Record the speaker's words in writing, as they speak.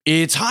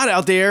It's hot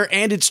out there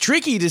and it's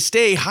tricky to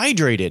stay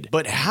hydrated.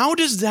 But how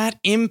does that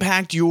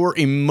impact your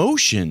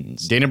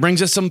emotions? Dana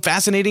brings us some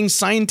fascinating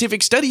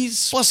scientific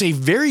studies, plus a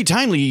very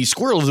timely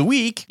Squirrel of the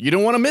Week. You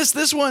don't want to miss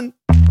this one.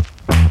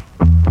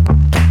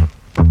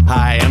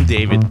 Hi, I'm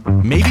David.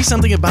 Maybe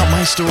something about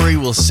my story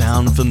will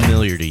sound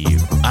familiar to you.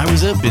 I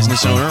was a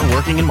business owner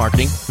working in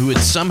marketing who had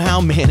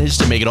somehow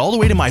managed to make it all the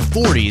way to my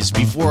 40s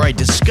before I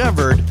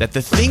discovered that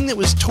the thing that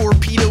was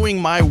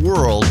torpedoing my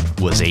world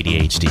was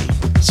ADHD.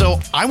 So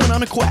I went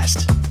on a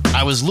quest.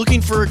 I was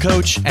looking for a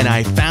coach and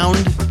I found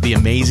the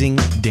amazing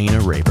Dana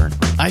Rayburn.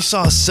 I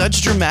saw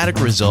such dramatic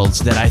results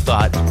that I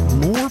thought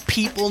more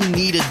people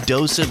need a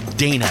dose of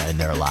Dana in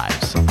their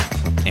lives.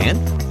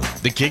 And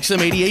the Kick Some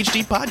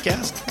ADHD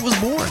podcast was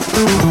born.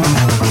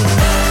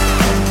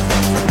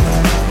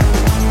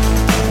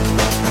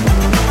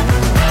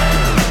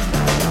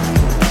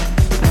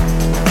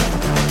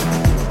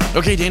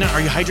 Okay, Dana,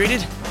 are you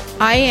hydrated?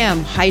 I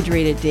am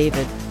hydrated,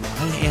 David.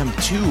 I am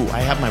too. I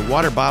have my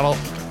water bottle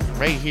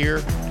right here,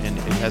 and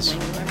it has...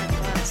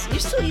 You're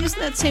still using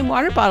that same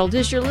water bottle.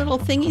 Does your little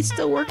thingy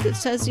still work that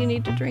says you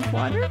need to drink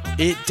water?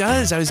 It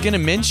does. I was going to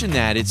mention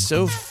that. It's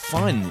so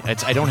fun.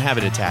 I don't have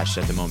it attached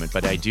at the moment,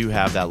 but I do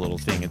have that little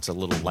thing. It's a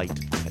little light,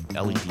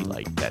 LED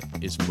light that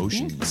is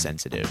motion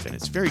sensitive, and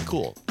it's very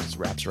cool. It just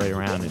wraps right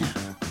around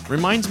and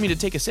reminds me to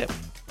take a sip.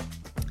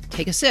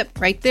 Take a sip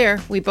right there.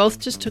 We both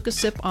just took a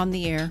sip on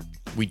the air.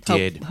 We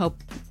did. Hope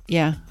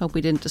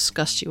we didn't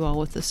disgust you all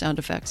with the sound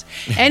effects.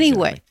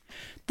 Anyway.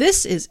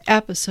 This is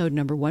episode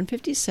number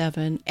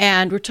 157,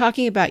 and we're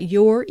talking about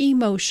your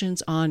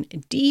emotions on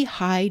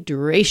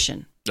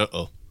dehydration.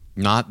 Uh-oh.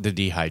 Not the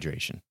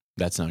dehydration.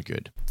 That's not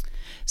good.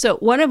 So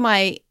one of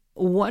my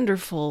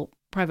wonderful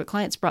private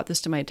clients brought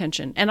this to my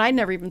attention, and I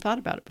never even thought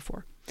about it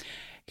before,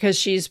 because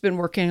she's been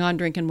working on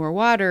drinking more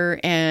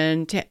water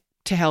and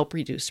to help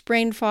reduce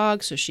brain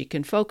fog so she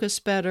can focus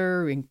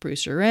better,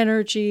 increase her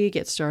energy,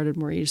 get started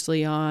more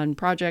easily on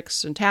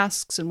projects and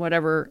tasks and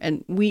whatever.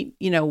 And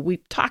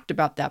we've talked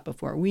about that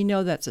before. We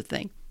know that's a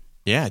thing.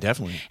 Yeah,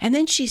 definitely. And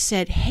then she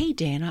said, "Hey,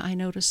 Dana, I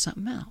noticed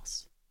something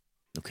else."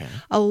 Okay.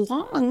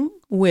 Along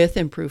with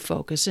improved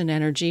focus and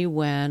energy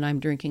when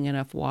I'm drinking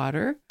enough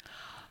water,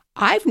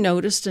 I've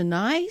noticed a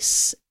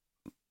nice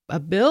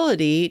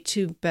ability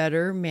to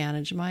better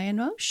manage my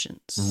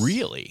emotions.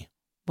 Really?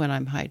 When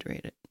I'm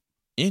hydrated.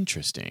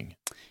 Interesting.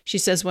 She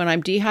says, when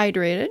I'm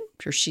dehydrated,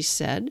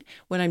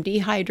 when I'm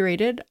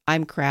dehydrated,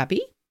 I'm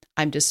crabby.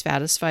 I'm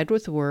dissatisfied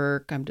with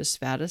work. I'm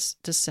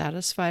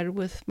dissatisfied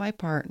with my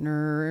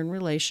partner and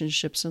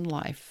relationships in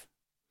life.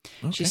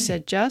 Okay. She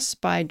said,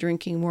 just by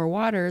drinking more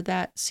water,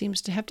 that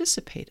seems to have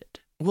dissipated.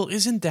 Well,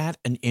 isn't that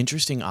an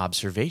interesting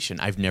observation?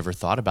 I've never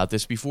thought about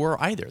this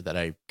before either, that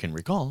I can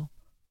recall.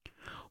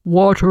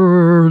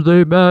 Water,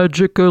 the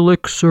magic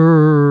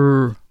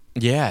elixir.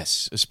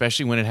 Yes,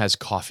 especially when it has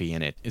coffee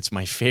in it. It's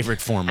my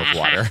favorite form of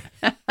water.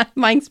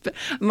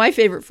 My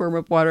favorite form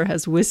of water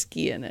has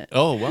whiskey in it.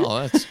 Oh,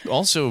 well, that's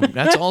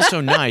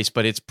also nice,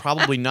 but it's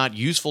probably not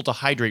useful to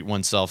hydrate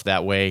oneself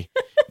that way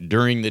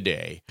during the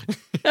day.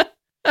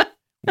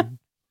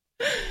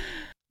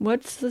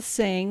 What's the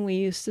saying we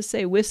used to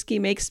say? Whiskey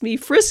makes me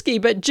frisky,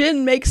 but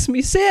gin makes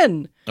me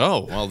sin.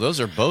 Oh, well,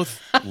 those are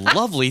both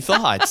lovely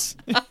thoughts.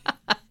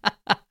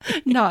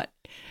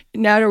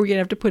 Now are we going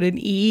to have to put an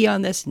E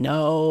on this?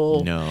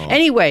 No.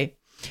 Anyway,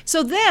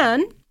 so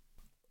then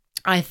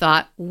I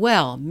thought,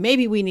 well,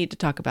 maybe we need to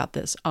talk about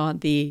this on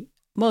the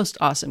most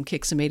awesome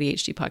Kick Some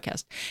ADHD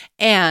podcast.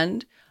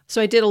 And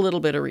so I did a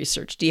little bit of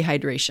research,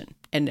 dehydration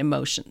and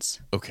emotions.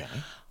 Okay.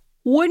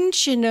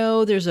 Wouldn't you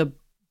know there's a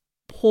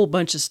whole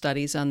bunch of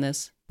studies on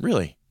this?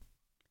 Really?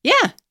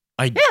 Yeah.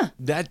 I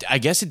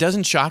guess it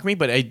doesn't shock me,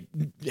 but I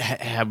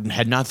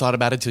had not thought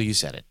about it till you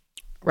said it.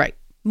 Right.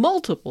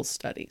 Multiple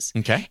studies.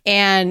 Okay.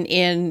 And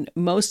in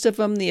most of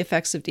them, the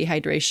effects of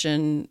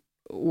dehydration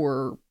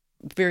were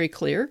very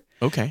clear.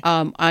 Okay.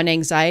 On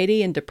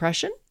anxiety and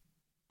depression,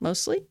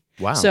 mostly.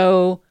 Wow.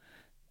 So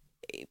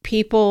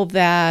people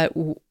that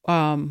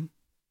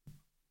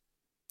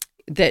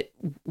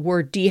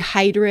were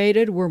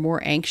dehydrated were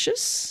more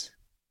anxious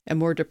and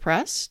more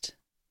depressed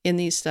in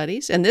these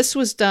studies. And this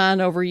was done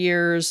over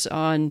years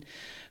on,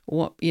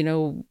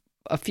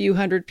 a few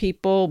hundred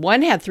people.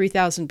 One had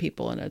 3,000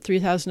 people in it,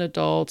 3,000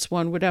 adults.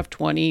 One would have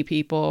 20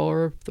 people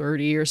or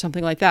 30 or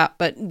something like that.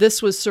 But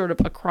this was sort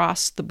of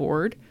across the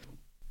board.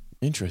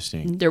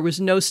 Interesting. There was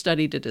no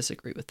study to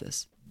disagree with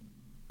this.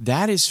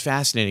 That is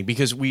fascinating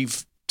because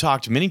we've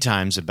talked many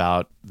times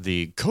about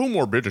the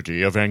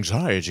comorbidity of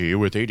anxiety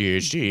with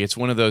ADHD. It's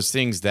one of those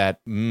things that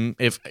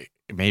if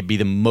it may be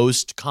the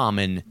most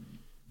common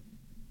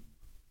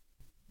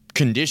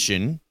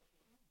condition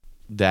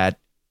that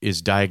is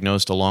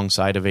diagnosed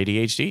alongside of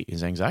ADHD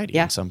is anxiety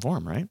in some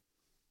form, right?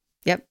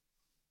 Yep.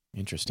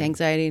 Interesting.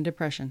 Anxiety and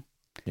depression.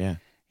 Yeah.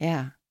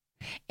 Yeah.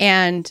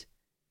 And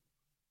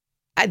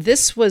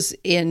this was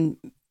in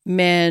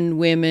men,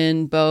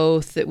 women,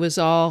 both. It was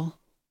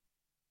all,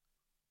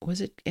 was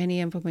it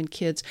any of them in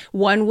kids?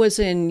 One was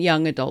in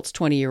young adults,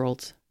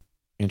 20-year-olds.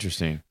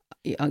 Interesting.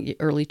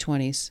 early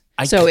 20s.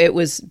 So it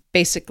was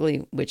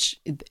basically,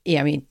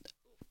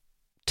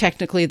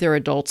 technically they're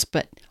adults,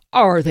 but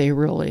are they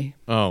really?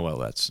 Oh, well,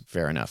 that's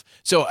fair enough.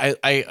 So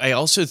I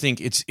also think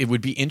it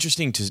would be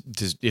interesting to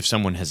if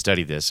someone has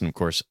studied this, and of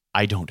course,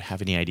 I don't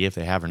have any idea if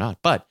they have or not,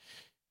 but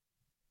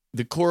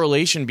the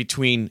correlation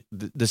between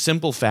the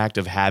simple fact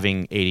of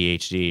having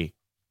ADHD,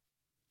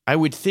 I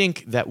would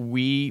think that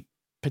we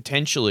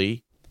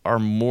potentially are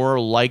more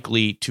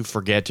likely to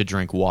forget to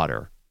drink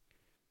water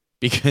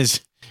because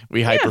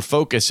we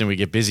hyper-focus and we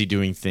get busy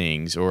doing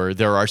things, or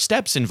there are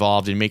steps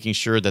involved in making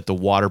sure that the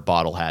water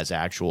bottle has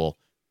actual,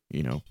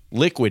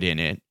 liquid in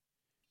it,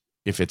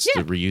 if it's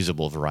the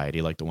reusable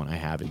variety like the one I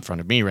have in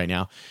front of me right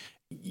now.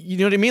 You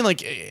know what I mean?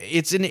 Like,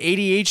 it's an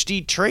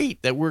ADHD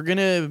trait that we're going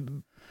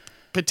to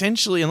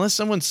potentially, unless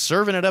someone's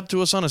serving it up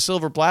to us on a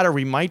silver platter,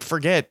 we might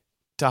forget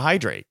to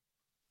hydrate.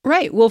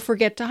 Right. We'll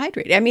forget to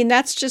hydrate. I mean,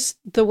 that's just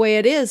the way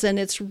it is. And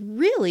it's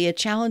really a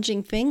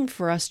challenging thing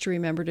for us to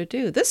remember to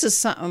do. This is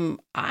something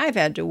I've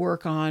had to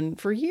work on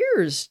for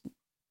years.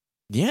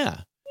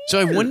 Yeah. So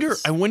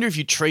I wonder if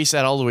you trace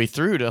that all the way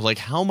through to like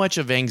how much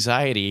of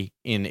anxiety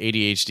in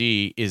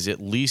ADHD is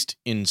at least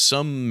in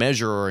some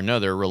measure or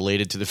another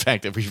related to the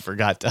fact that we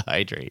forgot to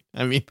hydrate.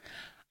 I mean,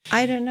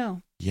 I don't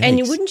know. Yikes.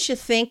 And wouldn't you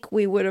think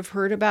we would have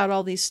heard about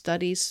all these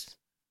studies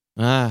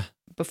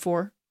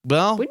before?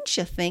 Well, wouldn't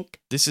you think?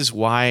 This is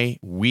why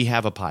we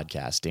have a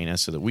podcast, Dana,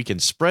 so that we can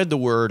spread the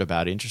word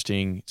about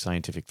interesting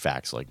scientific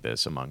facts like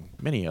this among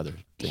many other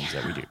things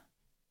that we do.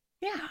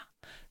 Yeah.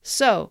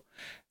 So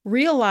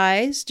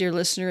realize, dear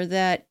listener,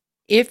 that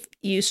if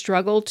you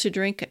struggle to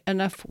drink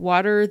enough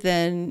water,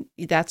 then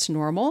that's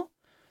normal.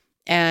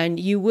 And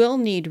you will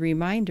need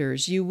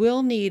reminders. You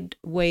will need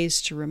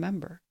ways to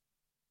remember.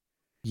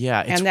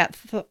 Yeah. And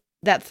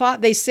that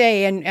thought they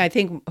say, and I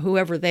think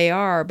whoever they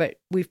are, but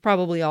we've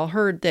probably all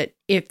heard that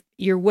if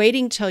you're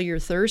waiting till you're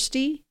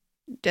thirsty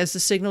as the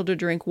signal to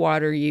drink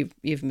water,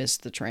 you've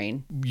missed the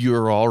train.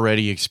 You're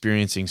already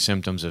experiencing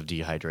symptoms of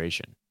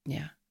dehydration.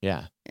 Yeah.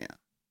 Yeah. Yeah.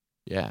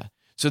 Yeah.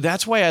 So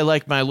that's why I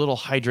like my little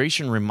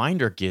hydration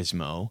reminder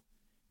gizmo,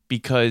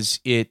 because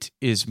it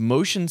is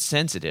motion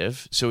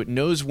sensitive, so it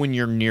knows when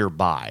you're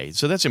nearby.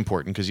 So that's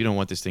important because you don't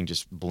want this thing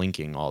just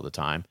blinking all the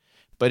time.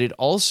 But it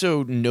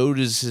also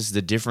notices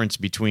the difference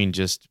between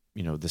just,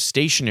 the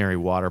stationary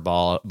water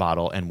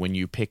bottle and when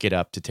you pick it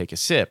up to take a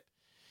sip.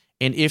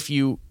 And if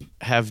you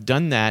have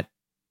done that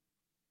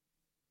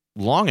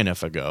long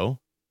enough ago,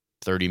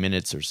 30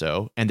 minutes or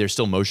so, and there's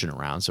still motion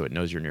around, so it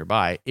knows you're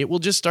nearby, it will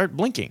just start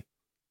blinking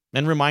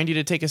and remind you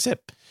to take a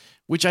sip,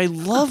 which I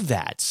love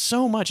that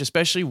so much,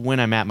 especially when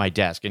I'm at my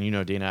desk.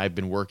 And, Dana, I've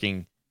been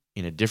working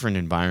in a different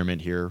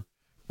environment here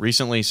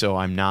recently, so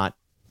I'm not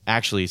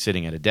actually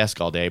sitting at a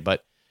desk all day,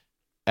 but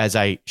as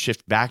I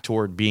shift back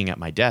toward being at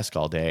my desk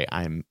all day,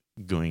 I'm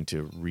going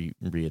to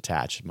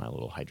reattach my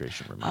little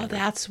hydration reminder. Oh,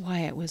 that's why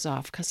it was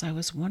off, because I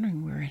was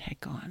wondering where it had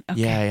gone. Okay.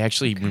 Yeah, I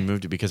actually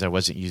removed it because I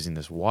wasn't using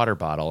this water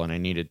bottle, and I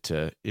needed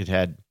to. It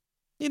had,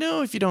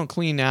 if you don't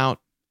clean out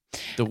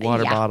the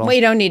water bottle, we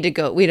don't need to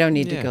go. We don't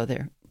need to go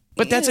there.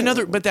 But that's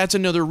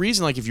another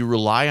reason. Like if you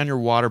rely on your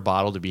water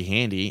bottle to be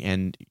handy,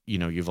 and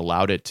you've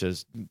allowed it to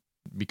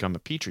become a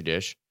petri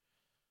dish,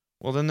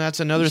 well, then that's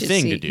another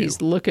thing to do.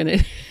 He's looking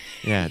at.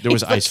 Yeah, there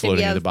was ice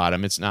floating in the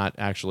bottom. It's not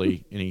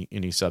actually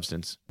any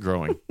substance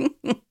growing.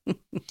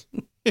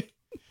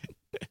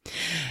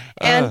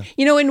 And,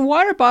 in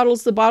water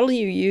bottles, the bottle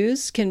you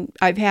use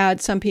I've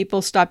had some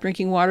people stop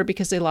drinking water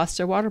because they lost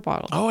their water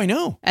bottle. Oh, I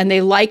know. And they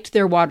liked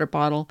their water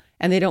bottle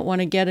and they don't want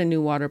to get a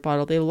new water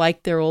bottle. They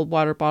like their old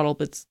water bottle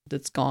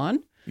that's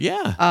gone.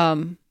 Yeah.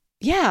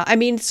 Yeah. I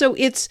mean, so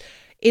it's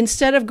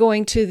instead of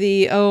going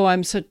to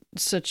I'm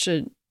such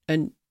a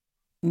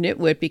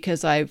nitwit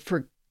because I've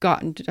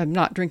forgotten, I'm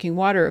not drinking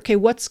water. Okay,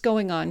 what's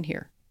going on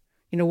here?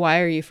 Why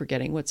are you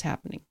forgetting? What's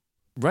happening?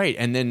 Right,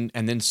 and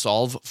then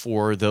solve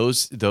for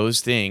those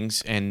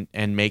things and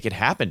make it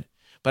happen.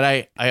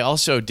 But I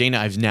also, Dana,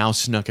 I've now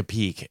snuck a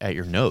peek at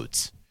your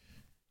notes,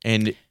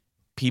 and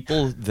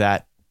people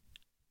that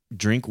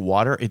drink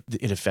water,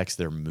 it affects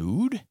their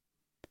mood.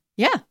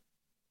 Yeah.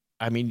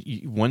 I mean,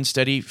 one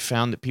study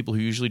found that people who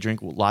usually drink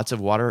lots of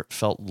water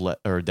felt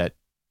that.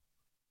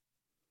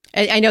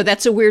 I know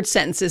that's a weird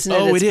sentence, isn't it?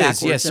 Oh, it's it is.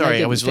 backwards, Yeah,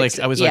 sorry. I was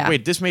like,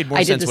 wait, this made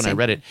more sense when I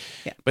read it.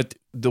 Yeah. But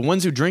the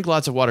ones who drink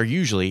lots of water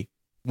usually,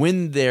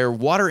 when their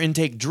water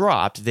intake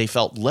dropped, they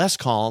felt less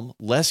calm,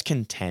 less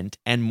content,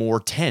 and more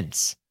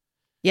tense.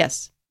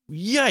 Yes.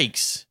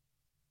 Yikes.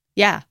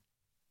 Yeah.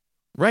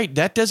 Right.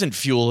 That doesn't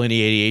fuel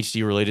any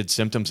ADHD-related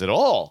symptoms at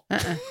all.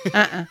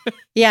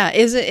 Yeah.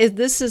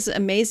 This is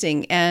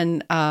amazing,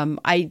 and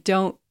I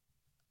don't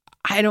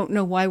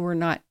know why we're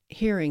not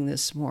hearing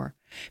this more.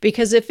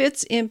 Because if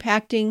it's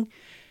impacting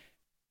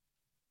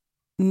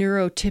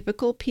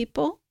neurotypical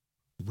people,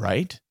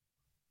 right?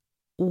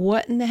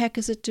 What in the heck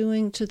is it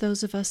doing to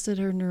those of us that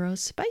are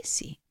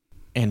neurospicy?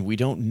 And we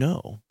don't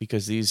know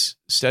because these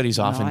studies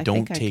often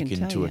don't take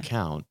into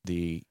account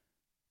the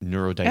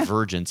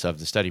neurodivergence of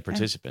the study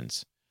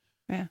participants.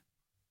 Yeah.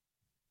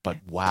 But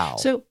wow.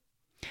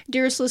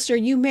 Dearest listener,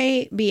 you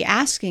may be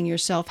asking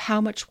yourself,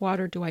 how much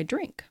water do I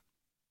drink?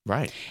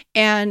 Right.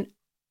 And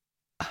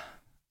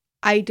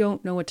I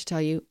don't know what to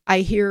tell you. I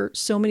hear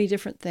so many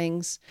different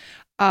things.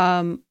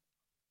 I'm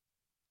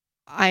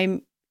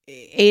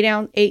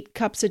 8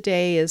 cups a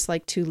day is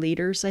like 2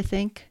 liters, I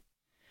think,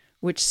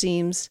 which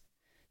seems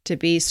to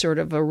be sort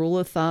of a rule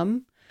of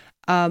thumb.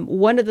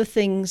 One of the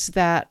things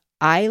that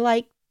I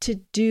like to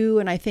do,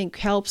 and I think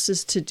helps,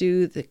 is to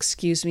do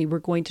we're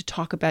going to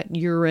talk about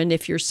urine.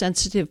 If you're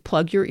sensitive,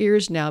 plug your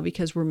ears now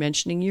because we're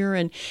mentioning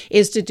urine,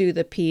 is to do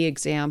the pee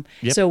exam.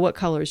 Yep. So what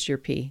color is your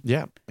pee?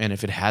 Yeah. And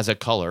if it has a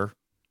color,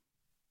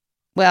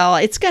 Well,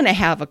 it's going to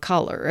have a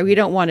color. We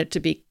don't want it to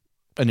be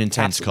an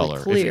intense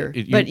absolutely color.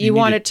 clear, but you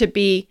want it to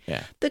be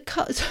Yeah. the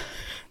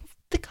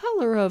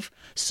color of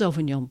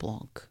Sauvignon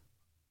Blanc.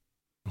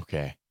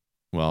 Okay.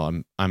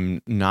 Well,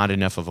 I'm not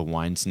enough of a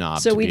wine snob.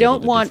 So to we be able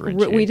don't to want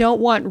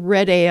differentiate.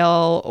 red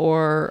ale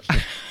or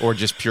or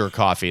just pure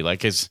coffee,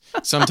 like is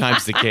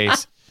sometimes the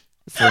case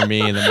for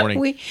me in the morning.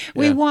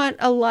 we want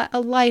a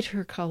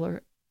lighter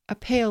color, a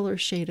paler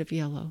shade of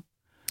yellow.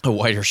 A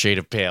whiter shade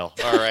of pale.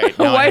 All right.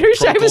 A whiter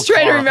shade. I was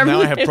trying to remember.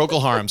 Now I have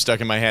Procol Harum stuck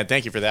in my head.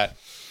 Thank you for that.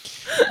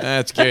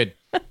 That's good.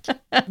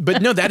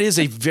 But no, that is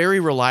a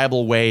very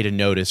reliable way to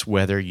notice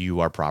whether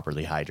you are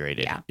properly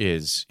hydrated. Yeah.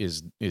 Is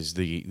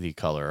the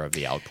color of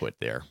the output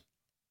there.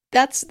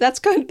 That's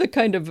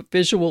kind of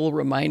visual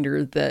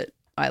reminder that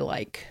I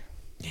like.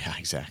 Yeah,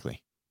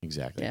 exactly.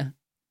 Yeah.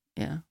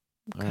 Okay.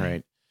 All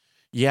right.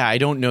 Yeah, I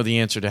don't know the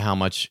answer to how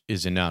much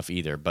is enough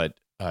either, but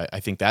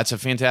I think that's a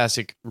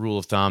fantastic rule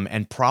of thumb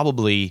and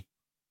probably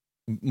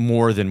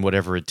more than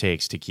whatever it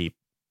takes to keep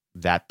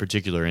that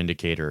particular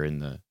indicator in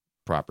the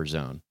proper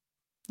zone.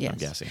 Yes. I'm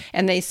guessing.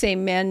 And they say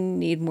men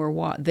need more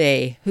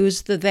water.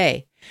 Who's the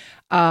they?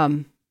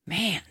 Man,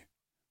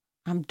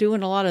 I'm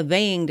doing a lot of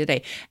theying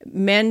today.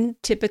 Men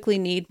typically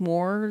need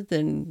more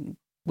than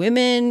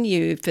women.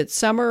 If it's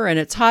summer and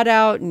it's hot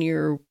out and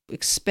you're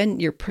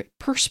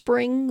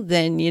perspiring,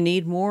 then you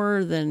need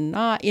more than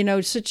not.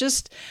 So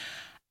just,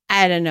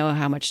 I don't know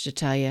how much to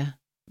tell you,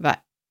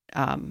 but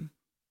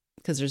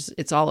because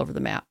it's all over the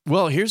map.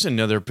 Well, here's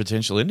another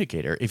potential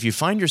indicator. If you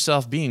find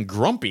yourself being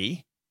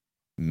grumpy,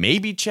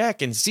 maybe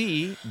check and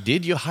see,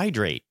 did you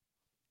hydrate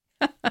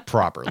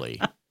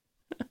properly?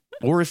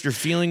 Or if you're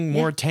feeling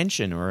more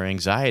tension or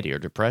anxiety or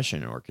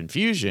depression or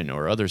confusion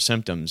or other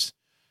symptoms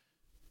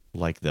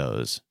like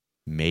those,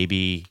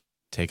 maybe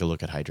take a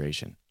look at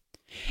hydration.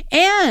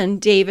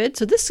 And David,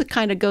 so this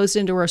kind of goes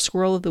into our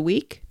Squirrel of the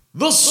Week.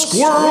 The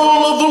Squirrel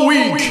of the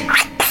Week!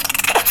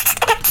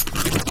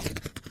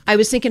 I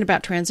was thinking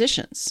about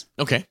transitions.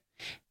 Okay.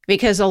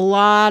 Because a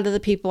lot of the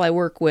people I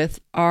work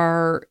with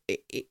are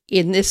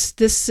in this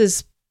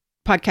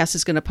podcast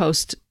is going to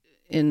post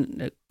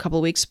in a couple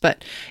of weeks,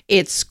 but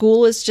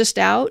school is just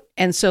out.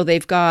 And so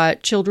they've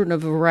got children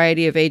of a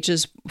variety of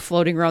ages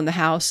floating around the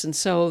house. And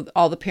so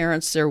all the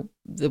parents,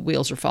 the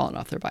wheels are falling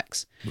off their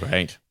bikes.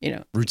 Right.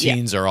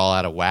 Routines yeah. are all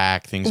out of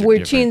whack.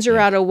 Routines are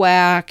out of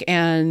whack,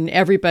 and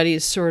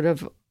everybody's sort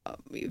of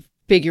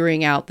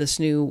figuring out this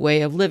new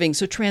way of living.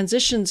 So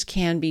transitions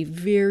can be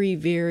very,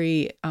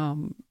 very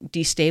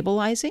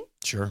destabilizing.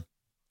 Sure.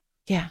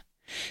 Yeah.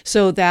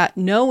 So that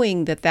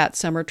knowing that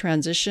summer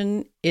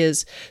transition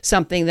is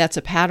something that's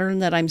a pattern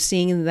that I'm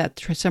seeing, and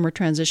that summer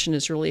transition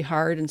is really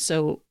hard. And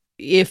so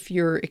if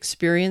you're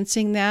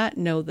experiencing that,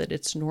 know that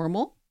it's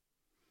normal.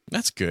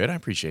 That's good. I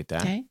appreciate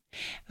that. Okay.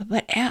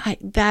 But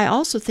I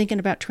also thinking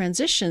about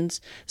transitions.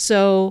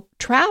 So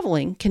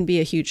traveling can be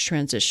a huge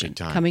transition,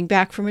 coming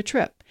back from a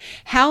trip.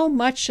 How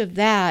much of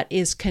that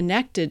is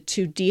connected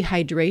to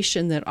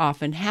dehydration that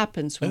often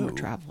happens when we're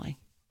traveling?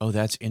 Oh,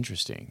 that's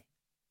interesting.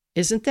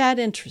 Isn't that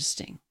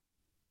interesting?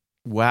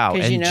 Wow.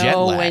 And jet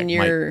lag when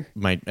you're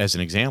might, as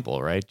an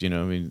example, right?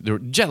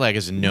 Jet lag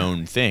is a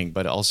known thing,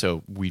 but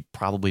also we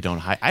probably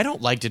don't. I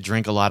don't like to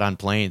drink a lot on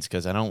planes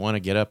because I don't want to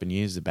get up and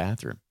use the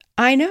bathroom.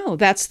 I know,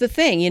 that's the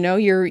thing.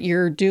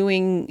 You're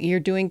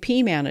doing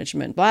pee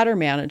management, bladder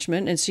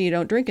management, and so you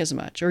don't drink as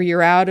much, or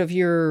you're out of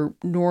your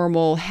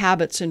normal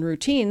habits and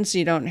routines. So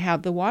you don't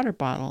have the water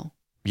bottle.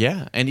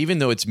 Yeah, and even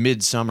though it's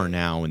midsummer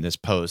now when this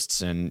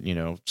posts,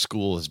 and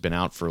school has been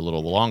out for a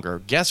little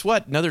longer, guess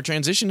what? Another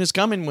transition is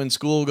coming when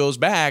school goes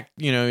back,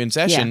 in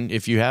session. Yeah.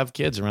 If you have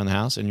kids around the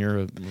house, and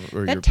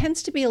that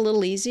tends to be a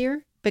little easier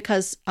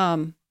because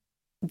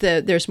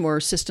there's more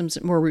systems,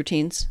 more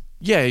routines.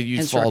 Yeah,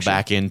 you fall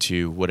back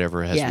into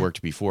whatever has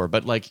worked before.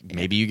 But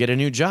maybe you get a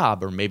new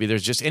job, or maybe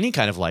there's just any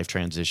kind of life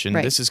transition.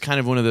 Right. This is kind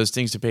of one of those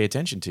things to pay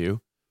attention to.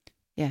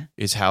 Yeah.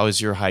 Is how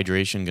is your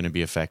hydration going to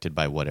be affected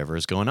by whatever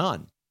is going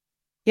on?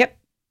 Yep.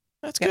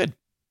 That's good.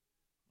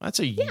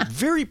 That's a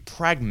very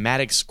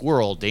pragmatic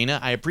squirrel, Dana.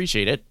 I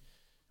appreciate it.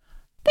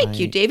 Thank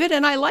you, David.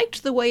 And I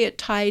liked the way it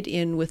tied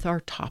in with our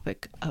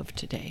topic of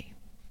today.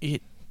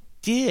 It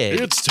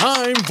did. It's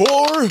time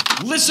for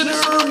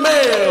Listener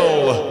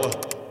Mail.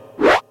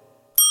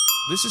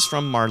 This is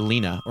from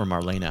Marlena, or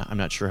Marlena. I'm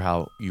not sure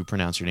how you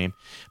pronounce your name.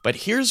 But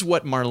here's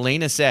what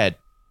Marlena said.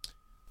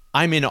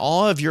 I'm in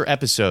awe of your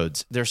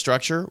episodes. Their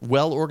structure,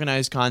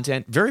 well-organized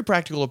content, very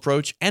practical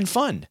approach, and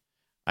fun.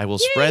 I will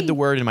spread the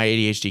word in my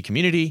ADHD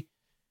community.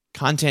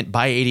 Content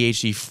by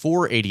ADHD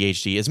for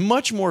ADHD is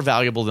much more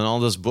valuable than all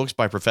those books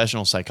by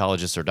professional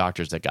psychologists or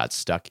doctors that got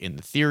stuck in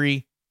the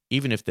theory,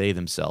 even if they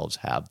themselves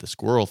have the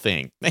squirrel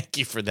thing. Thank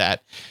you for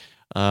that,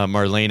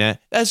 Marlena.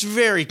 That's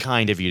very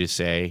kind of you to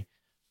say.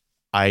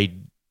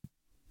 I'm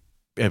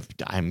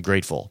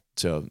grateful.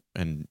 So,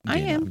 and I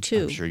am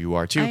too. I'm sure you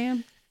are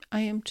too. I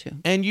am too.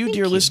 And you,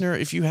 dear listener,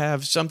 if you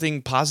have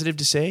something positive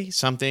to say,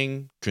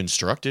 something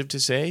constructive to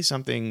say,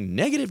 something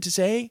negative to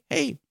say,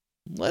 hey,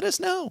 let us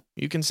know.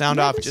 You can sound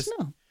off. Just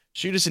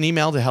shoot us an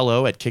email to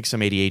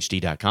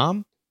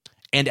hello@kicksomeadhd.com.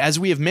 And as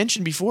we have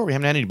mentioned before, we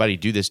haven't had anybody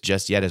do this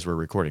just yet as we're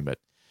recording, but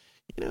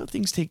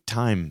things take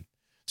time.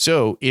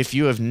 So if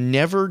you have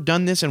never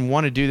done this and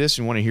want to do this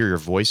and want to hear your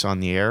voice on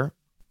the air,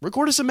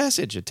 record us a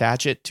message,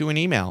 attach it to an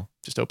email.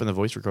 Just open the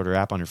voice recorder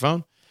app on your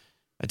phone,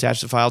 attach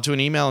the file to an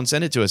email and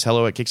send it to us,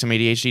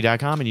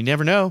 hello@kicksomeadhd.com. And you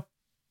never know,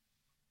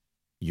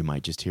 you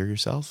might just hear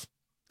yourself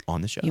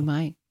on the show. You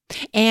might.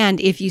 And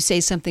if you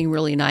say something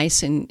really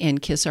nice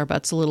and kiss our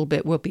butts a little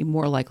bit, we'll be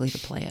more likely to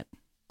play it.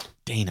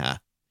 Dana,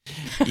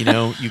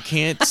 you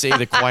can't say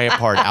the quiet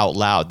part out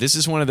loud. This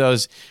is one of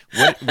those,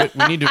 what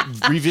we need to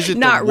revisit.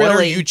 Not what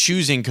really. are you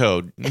choosing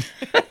code?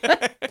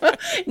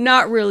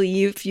 Not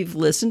really. If you've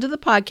listened to the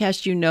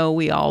podcast,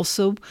 we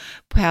also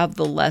have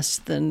the less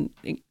than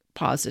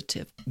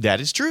positive. That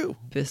is true.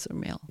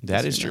 Visceral.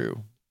 That is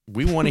true.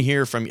 We want to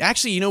hear from you.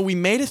 Actually, we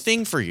made a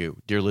thing for you,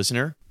 dear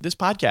listener, this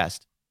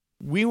podcast.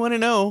 We want to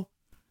know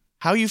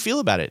how you feel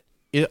about it.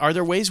 Are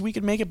there ways we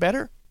could make it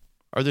better?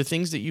 Are there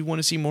things that you want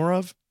to see more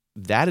of?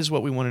 That is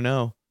what we want to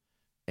know.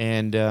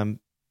 And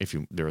if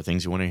there are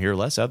things you want to hear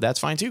less of, that's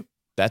fine too.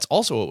 That's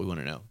also what we want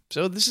to know.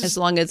 So this is, as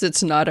long as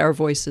it's not our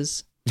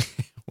voices.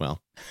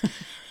 Well,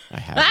 I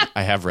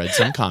have read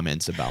some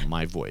comments about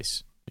my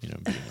voice. Being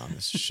on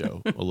this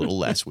show a little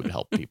less would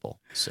help people.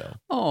 So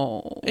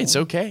it's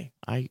okay.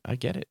 I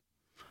get it.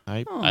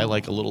 I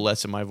like a little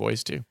less of my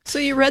voice too. So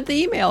you read the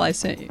email I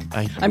sent you?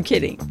 I'm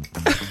kidding.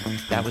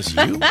 That was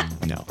you?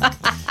 No.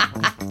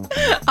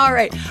 All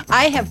right.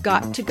 I have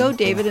got to go,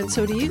 David, and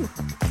so do you.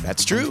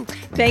 That's true.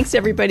 Thanks,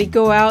 everybody.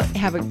 Go out,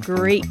 have a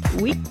great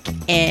week,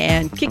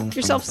 and kick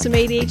yourself some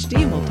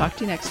ADHD, and we'll talk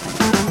to you next time.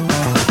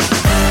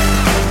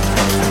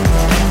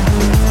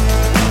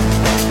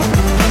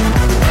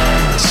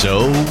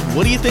 So,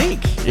 what do you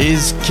think?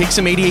 Is Kick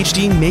Some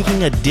ADHD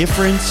making a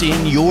difference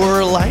in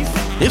your life?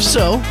 If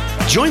so,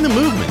 join the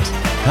movement.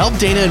 Help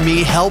Dana and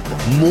me help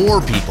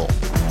more people.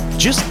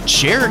 Just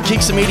share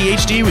Kick Some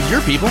ADHD with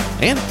your people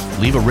and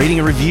leave a rating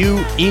and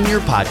review in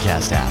your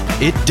podcast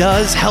app. It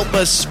does help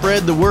us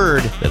spread the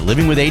word that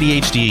living with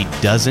ADHD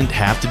doesn't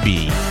have to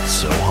be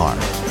so hard.